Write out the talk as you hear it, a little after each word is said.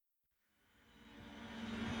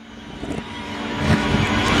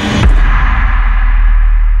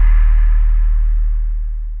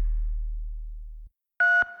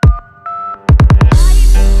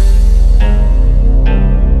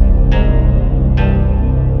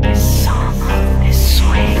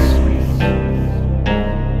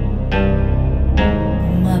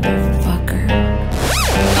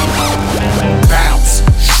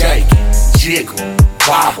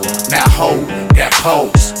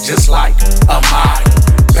just like a model.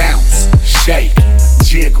 Bounce, shake,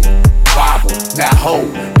 jiggle, wobble. Now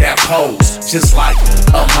hold that pose, just like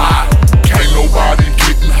a model. Can't nobody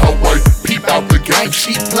get in her way. Peep out the game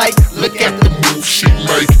she play. Look at the move she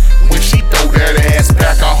make. When she throw that ass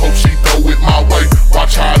back, I hope she throw it my way.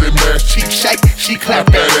 Watch how them ass cheeks shake. She clap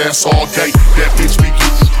that ass all day. That bitch be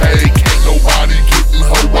getting paid. Can't nobody get in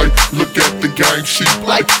her way. Look at the game she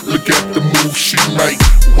play. Look at the move she make.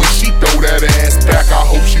 When she throw that ass back, I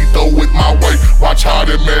hope she throw it my way. Watch how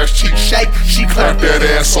them ass cheeks shake. She clap that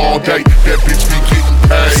ass all day. That bitch be getting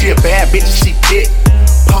paid. She a bad bitch, she thick.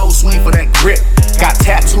 Pose swing for that grip. Got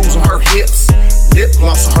tattoos on her hips, lip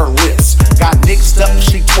gloss on her lips. Got niggas stuff when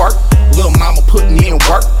she twerk. Lil' mama putting in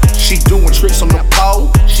work. She doing tricks on the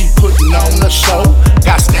pole. She putting on the show.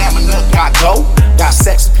 Got stamina, got go. Got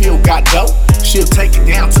sex appeal, got dope. She'll take it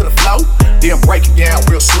down to the floor, then break it down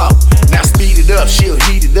real slow. Now speed it up, she'll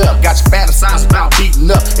heat it up. Got you fantasizing about beating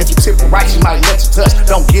up. If you tip it right, she might let you touch.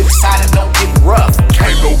 Don't get excited, don't get rough.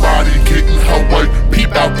 Can't nobody get in her way.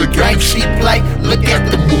 Peep out the game she play. Look at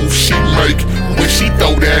the move she make. When she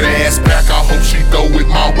throw that ass back, I hope she throw it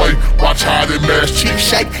my way. Watch how them ass cheeks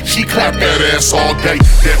shake. She clap that ass all day.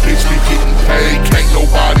 That bitch be getting paid. Can't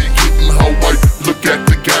nobody get in her way. Look at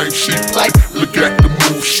the game she play. Look at the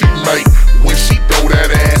move she make. When she throw that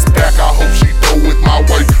ass back, I hope she throw it my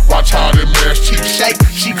way. Watch how them ass cheeks shake.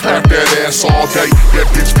 She clap that ass all day. That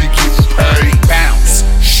bitch be getting paid. Bounce,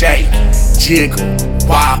 shake, jiggle,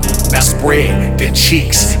 wobble. Now spread the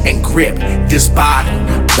cheeks and grip this body.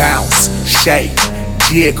 Bounce, shake,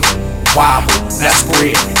 jiggle, wobble. Now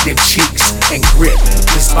spread the cheeks and grip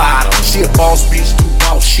this bottle. She a boss bitch, do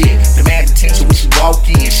boss shit. Demand attention when she walk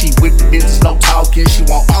in. She with the business, no talking. She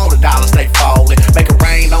want all the dollars, they fallin'. Make it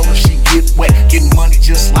rain on her, she get wet. Getting money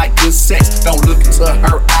just like good sex. Don't look into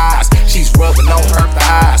her eyes. She's rubbing on her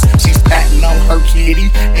thighs. She's patting on her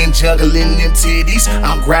kitty and juggling them titties.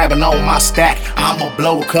 I'm grabbing on my stack. I'ma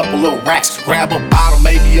blow a couple of racks. Grab a bottle,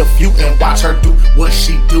 maybe a few, and watch her do what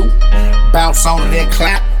she do. Bounce on it and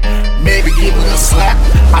clap. Maybe give her a slap.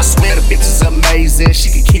 I swear the bitch is amazing. She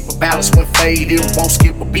can keep her balance when faded. Won't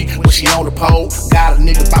skip a beat when she on the pole. Got a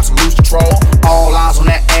nigga about to lose control. All eyes on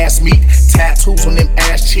that ass meat. Tattoos on them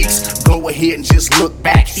ass cheeks. Go ahead and just look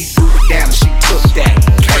back. He threw it down and she took that.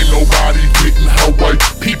 Can't nobody get in her way.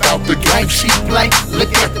 Peep out the game she play. Look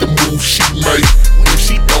at the move she make. When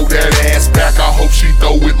she throw that ass back, I hope she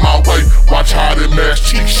throw it my way. Watch how them ass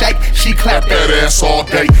cheeks shake. She clap that ass all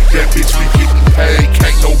day. That bitch be getting paid.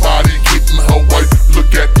 Can't nobody get in her way.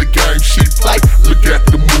 Look at the game she play. Look at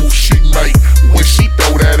the move she make. When she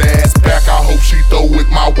throw that ass back, I hope she throw it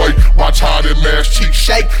my way. Watch how them ass cheeks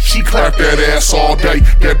shake. She clap that ass all day.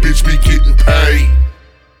 That bitch be getting paid.